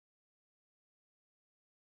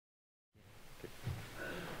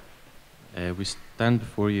We stand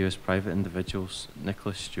before you as private individuals,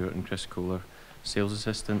 Nicholas, Stewart and Chris Kohler, sales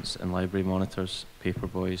assistants and library monitors, paper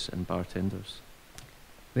boys and bartenders.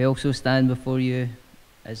 We also stand before you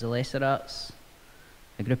as the LesserArts,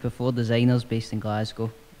 a group of 4 designers based in Glasgow.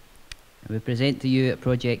 And we present to you a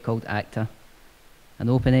project called ACTA, an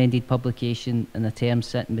open-ended publication in a term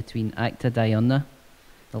sitting between Acta Diurna,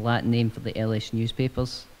 the Latin name for the LS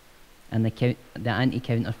newspapers, and the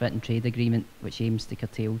Anti-Counterfeiting Trade Agreement, which aims to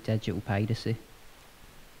curtail digital piracy.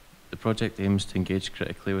 The project aims to engage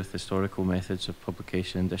critically with historical methods of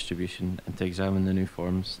publication and distribution and to examine the new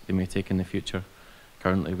forms they may take in the future.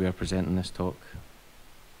 Currently, we are presenting this talk.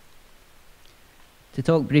 To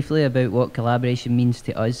talk briefly about what collaboration means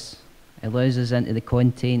to us, it allows us into the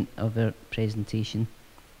content of our presentation.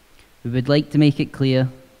 We would like to make it clear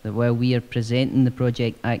that while we are presenting the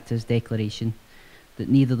Project ACTA's declaration, that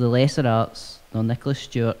neither the LesserArts nor Nicholas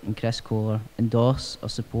Stewart and Chris Kohler endorse or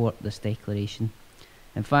support this declaration.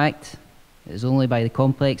 In fact, it is only by the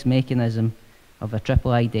complex mechanism of a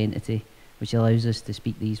triple identity which allows us to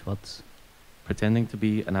speak these words. Pretending to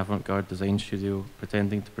be an avant-garde design studio,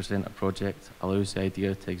 pretending to present a project, allows the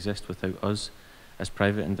idea to exist without us, as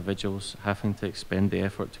private individuals, having to expend the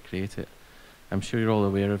effort to create it. I'm sure you're all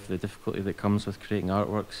aware of the difficulty that comes with creating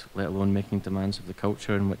artworks, let alone making demands of the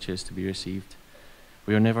culture in which it is to be received.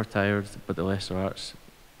 We are never tired, but the LesserArts.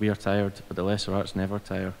 We are tired, but the LesserArts never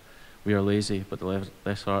tire. We are lazy, but the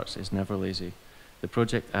LesserArts is never lazy. The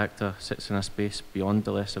Project ACTA sits in a space beyond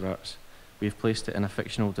the LesserArts. We have placed it in a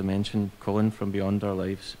fictional dimension, calling from beyond our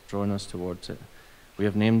lives, drawing us towards it. We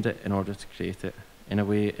have named it in order to create it. In a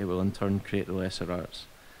way, it will in turn create the LesserArts.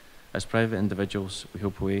 As private individuals,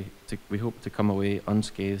 we hope to come away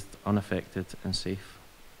unscathed, unaffected, and safe.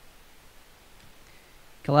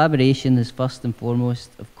 Collaboration is first and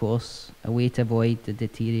foremost, of course, a way to avoid the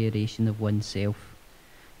deterioration of oneself,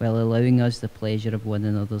 while allowing us the pleasure of one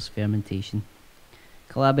another's fermentation.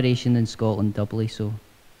 Collaboration in Scotland doubly so.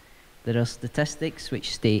 There are statistics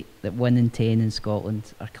which state that 1 in 10 in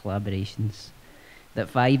Scotland are collaborations, that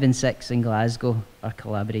 5 in 6 in Glasgow are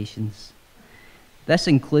collaborations. This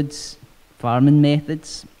includes farming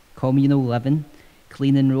methods, communal living,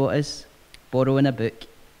 cleaning rotas, borrowing a book,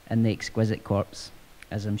 and the exquisite corpse,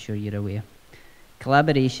 as I'm sure you're aware.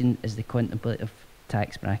 Collaboration is the contemplative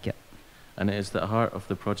tax bracket. And it is the heart of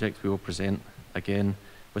the project we will present, again,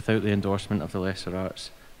 without the endorsement of the LesserArts,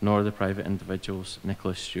 nor the private individuals,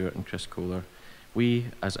 Nicholas Stewart and Chris Kohler. We,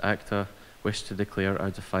 as ACTA, wish to declare our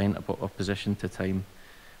defiant opposition to time.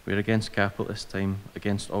 We are against capitalist time,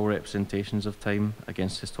 against all representations of time,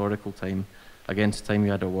 against historical time, against time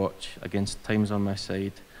you had a watch, against time's on my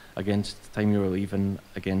side, against time you were leaving,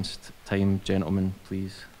 against time, gentlemen,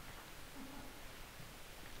 please.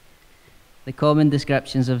 The common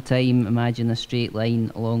descriptions of time imagine a straight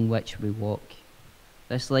line along which we walk.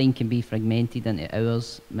 This line can be fragmented into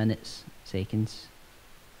hours, minutes, seconds.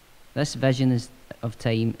 This vision of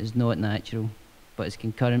time is not natural, but is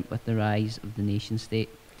concurrent with the rise of the nation state,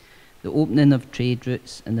 the opening of trade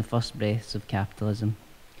routes and the first breaths of capitalism.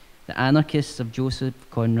 The anarchists of Joseph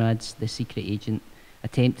Conrad's The Secret Agent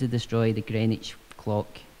attempt to destroy the Greenwich clock.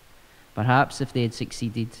 Perhaps if they had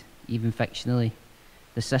succeeded, even fictionally,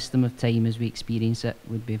 the system of time as we experience it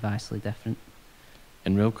would be vastly different.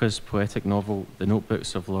 In Rilke's poetic novel, The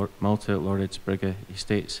Notebooks of Malta Lawrence Brigge, he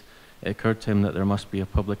states, it occurred to him that there must be a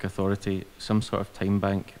public authority, some sort of time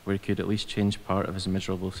bank, where he could at least change part of his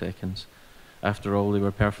miserable seconds. After all, they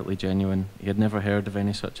were perfectly genuine. He had never heard of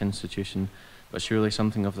any such institution, but surely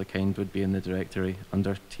something of the kind would be in the directory,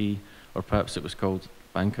 under T, or perhaps it was called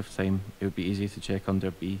Bank of Time. It would be easy to check under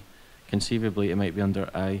B. Conceivably, it might be under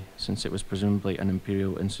I, since it was presumably an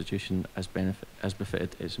imperial institution as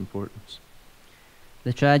befitted its importance.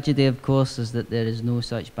 The tragedy, of course, is that there is no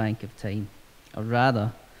such bank of time, or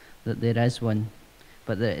rather, that there is one,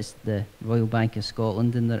 but that it's the Royal Bank of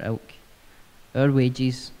Scotland in their ilk. Our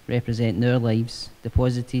wages represent our lives,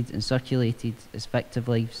 deposited and circulated as fictive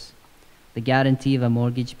lives, the guarantee of a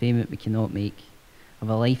mortgage payment we cannot make, of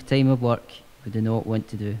a lifetime of work we do not want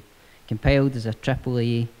to do, compiled as a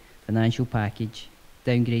AAA financial package,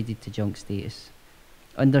 downgraded to junk status.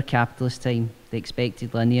 Under capitalist time, the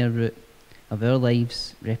expected linear route of our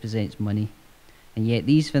lives represents money, and yet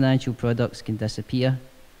these financial products can disappear,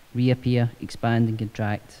 reappear, expand and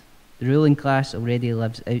contract. The ruling class already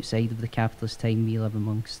lives outside of the capitalist time we live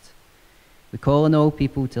amongst. We call on all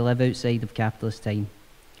people to live outside of capitalist time.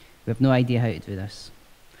 We have no idea how to do this,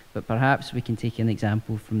 but perhaps we can take an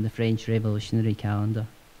example from the French Revolutionary calendar.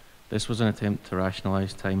 This was an attempt to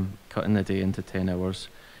rationalise time, cutting the day into 10 hours,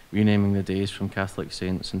 renaming the days from Catholic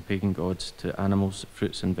saints and pagan gods to animals,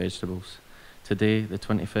 fruits and vegetables. Today, the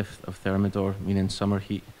 25th of Thermidor, meaning summer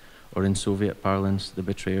heat, or in Soviet parlance, the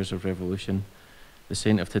betrayers of revolution. The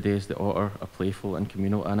saint of today is the otter, a playful and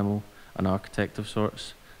communal animal, an architect of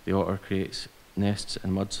sorts. The otter creates nests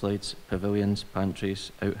and mudslides, pavilions,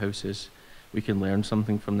 pantries, outhouses. We can learn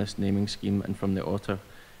something from this naming scheme and from the otter.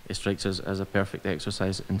 It strikes us as a perfect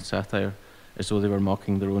exercise in satire, as though they were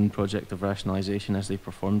mocking their own project of rationalization as they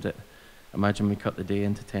performed it. Imagine we cut the day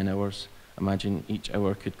into 10 hours. Imagine each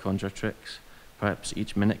hour could conjure tricks. Perhaps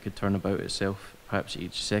each minute could turn about itself. Perhaps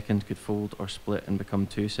each second could fold or split and become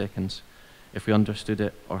 2 seconds. If we understood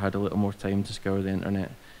it or had a little more time to scour the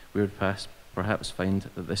internet, we would perhaps find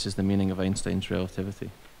that this is the meaning of Einstein's relativity.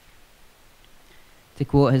 To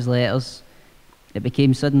quote his letters, it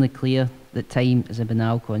became suddenly clear that time is a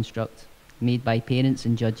banal construct made by parents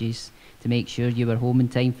and judges to make sure you were home in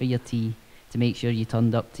time for your tea, to make sure you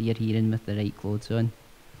turned up to your hearing with the right clothes on.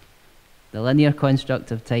 The linear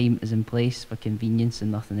construct of time is in place for convenience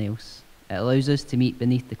and nothing else. It allows us to meet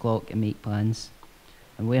beneath the clock and make plans.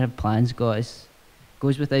 And where have plans got us?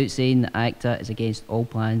 Goes without saying that ACTA is against all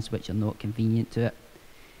plans which are not convenient to it.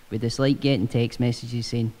 We dislike getting text messages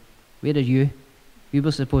saying, "Where are you? We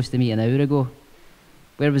were supposed to meet an hour ago."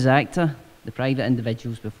 Where was ACTA? The private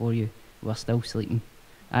individuals before you were still sleeping.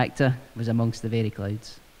 ACTA was amongst the very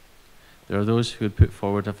clouds. There are those who would put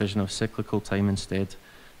forward a vision of cyclical time instead,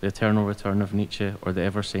 the eternal return of Nietzsche or the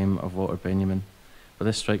ever-same of Walter Benjamin. But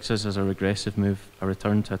this strikes us as a regressive move, a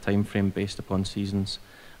return to a time frame based upon seasons,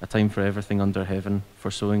 a time for everything under heaven, for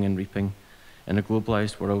sowing and reaping. In a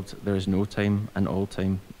globalized world, there is no time and all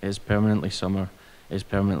time. It is permanently summer, it is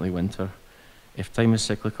permanently winter. If time is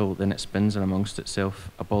cyclical, then it spins in amongst itself,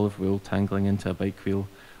 a ball of wool tangling into a bike wheel,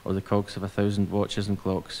 or the cogs of 1,000 watches and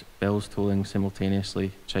clocks, bells tolling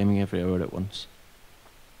simultaneously, chiming every hour at once.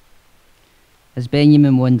 As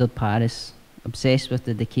Benjamin wandered Paris, obsessed with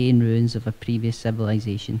the decaying ruins of a previous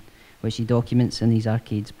civilization, which he documents in his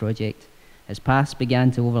Arcades project, his paths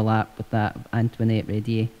began to overlap with that of Antoinette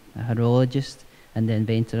Redier, a horologist and the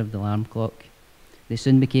inventor of the alarm clock. They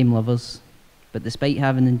soon became lovers, but despite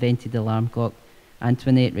having invented the alarm clock,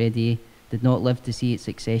 Antoinette Redier did not live to see its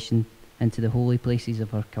succession into the holy places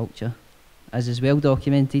of her culture. As is well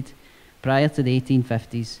documented, prior to the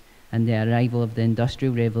 1850s and the arrival of the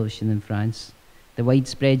Industrial Revolution in France, the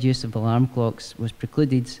widespread use of alarm clocks was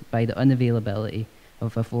precluded by the unavailability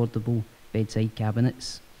of affordable bedside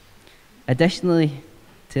cabinets. Additionally,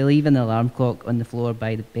 to leave an alarm clock on the floor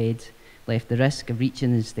by the bed left the risk of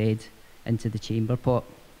reaching instead into the chamber pot.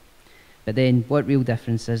 But then, what real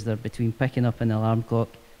difference is there between picking up an alarm clock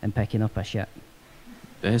and picking up a shit?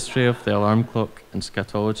 The history of the alarm clock and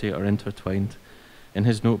scatology are intertwined. In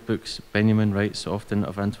his notebooks, Benjamin writes often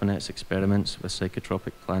of Antoinette's experiments with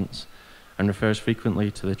psychotropic plants and refers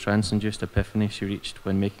frequently to the trance-induced epiphany she reached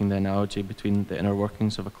when making the analogy between the inner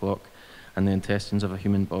workings of a clock and the intestines of a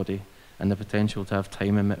human body, and the potential to have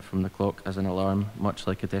time emit from the clock as an alarm, much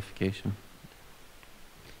like a defecation.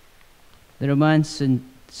 The romance soon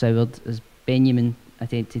soured as Benjamin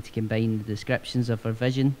attempted to combine the descriptions of her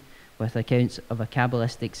vision with accounts of a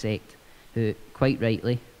Kabbalistic sect who, quite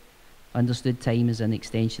rightly, understood time as an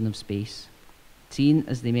extension of space. Seen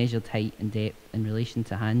as they measured height and depth in relation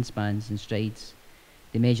to handspans and strides,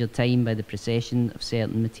 they measured time by the precession of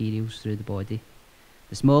certain materials through the body,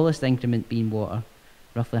 the smallest increment being water,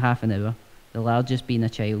 roughly half an hour, the largest being a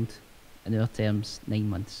child, in our terms, 9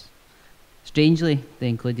 months. Strangely, they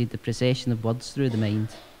included the precession of words through the mind,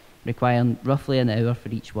 requiring roughly an hour for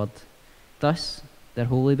each word. Thus, their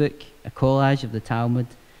holy book, a collage of the Talmud,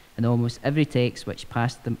 and almost every text which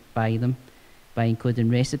passed by them, by including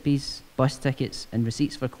recipes, bus tickets, and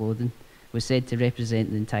receipts for clothing, was said to represent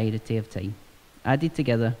the entirety of time. Added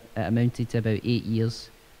together, it amounted to about 8 years,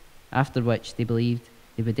 after which they believed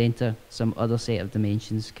they would enter some other set of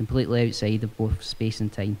dimensions completely outside of both space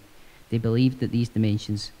and time. They believed that these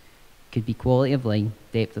dimensions could be quality of line,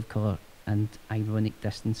 depth of colour, and ironic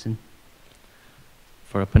distancing.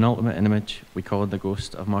 For a penultimate image, we call it the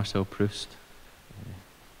ghost of Marcel Proust.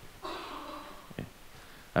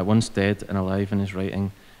 At once dead and alive in his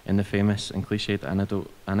writing, in the famous and cliched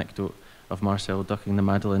anecdote of Marcel ducking the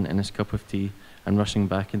Madeleine in his cup of tea and rushing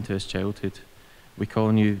back into his childhood. We call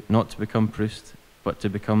on you not to become Proust, but to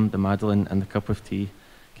become the Madeleine and the cup of tea,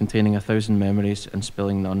 containing 1,000 memories and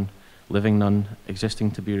spilling none, living none,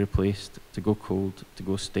 existing to be replaced, to go cold, to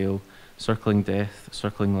go stale, circling death,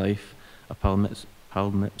 circling life, a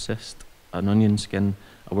palimpsest, an onion skin,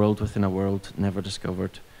 a world within a world never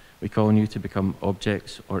discovered. We call on you to become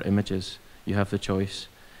objects or images. You have the choice.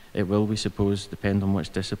 It will, we suppose, depend on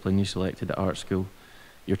which discipline you selected at art school.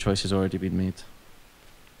 Your choice has already been made.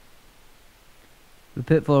 We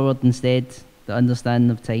put forward instead the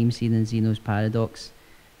understanding of time seen in Zeno's paradox,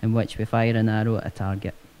 in which we fire an arrow at a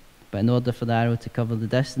target. But in order for the arrow to cover the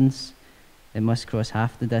distance, it must cross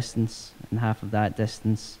half the distance and half of that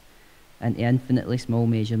distance into infinitely small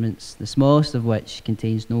measurements, the smallest of which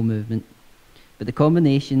contains no movement. But the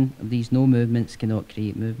combination of these no movements cannot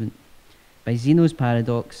create movement. By Zeno's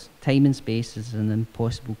paradox, time and space is an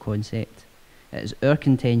impossible concept. It is our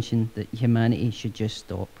contention that humanity should just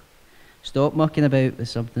stop. Stop mucking about with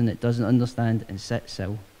something it doesn't understand and sit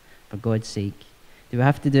still, for God's sake. Do we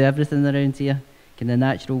have to do everything around here? Can the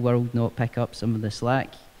natural world not pick up some of the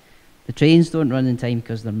slack? The trains don't run in time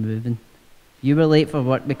because they're moving. You were late for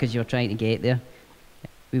work because you're trying to get there.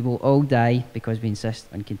 We will all die because we insist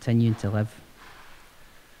on continuing to live.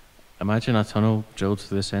 Imagine a tunnel drilled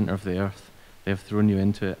to the centre of the earth. They have thrown you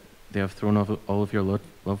into it. They have thrown all of your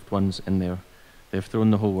loved ones in there. They have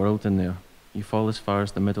thrown the whole world in there. You fall as far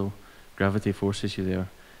as the middle. Gravity forces you there.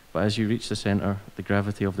 But as you reach the centre, the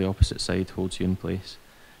gravity of the opposite side holds you in place.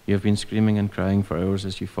 You have been screaming and crying for hours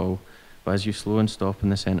as you fall, but as you slow and stop in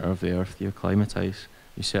the centre of the earth, you acclimatise.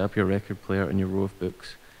 You set up your record player and your row of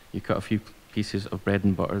books. You cut a few pieces of bread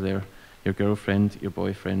and butter there. Your girlfriend, your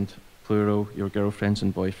boyfriend, plural, your girlfriends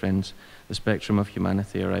and boyfriends. The spectrum of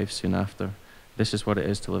humanity arrives soon after. This is what it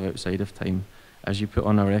is to live outside of time. As you put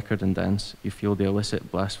on a record and dance, you feel the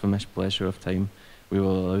illicit, blasphemous pleasure of time. We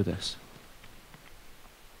will allow this.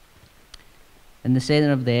 In the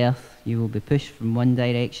centre of the earth, you will be pushed from one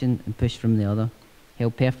direction and pushed from the other,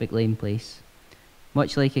 held perfectly in place.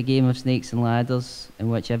 Much like a game of snakes and ladders, in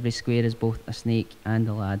which every square is both a snake and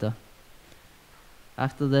a ladder.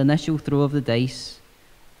 After the initial throw of the dice,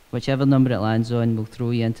 whichever number it lands on will throw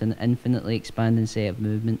you into an infinitely expanding set of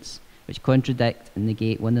movements, which contradict and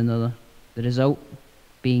negate one another, the result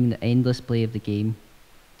being the endless play of the game,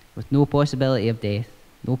 with no possibility of death,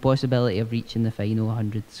 no possibility of reaching the final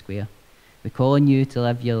 100 square. We call on you to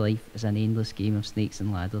live your life as an endless game of snakes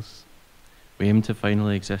and ladders. We aim to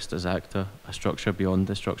finally exist as actor, a structure beyond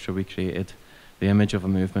the structure we created, the image of a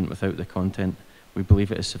movement without the content. We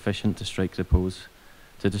believe it is sufficient to strike the pose,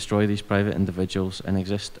 to destroy these private individuals and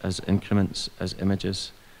exist as increments, as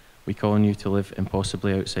images. We call on you to live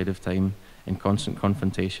impossibly outside of time, in constant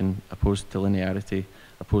confrontation, opposed to linearity,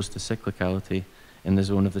 opposed to cyclicality, in the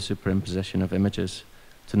zone of the superimposition of images,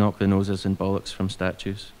 to knock the noses and bollocks from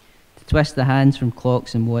statues, To twist the hands from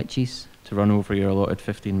clocks and watches. to run over your allotted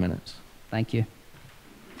 15 minutes. Thank you.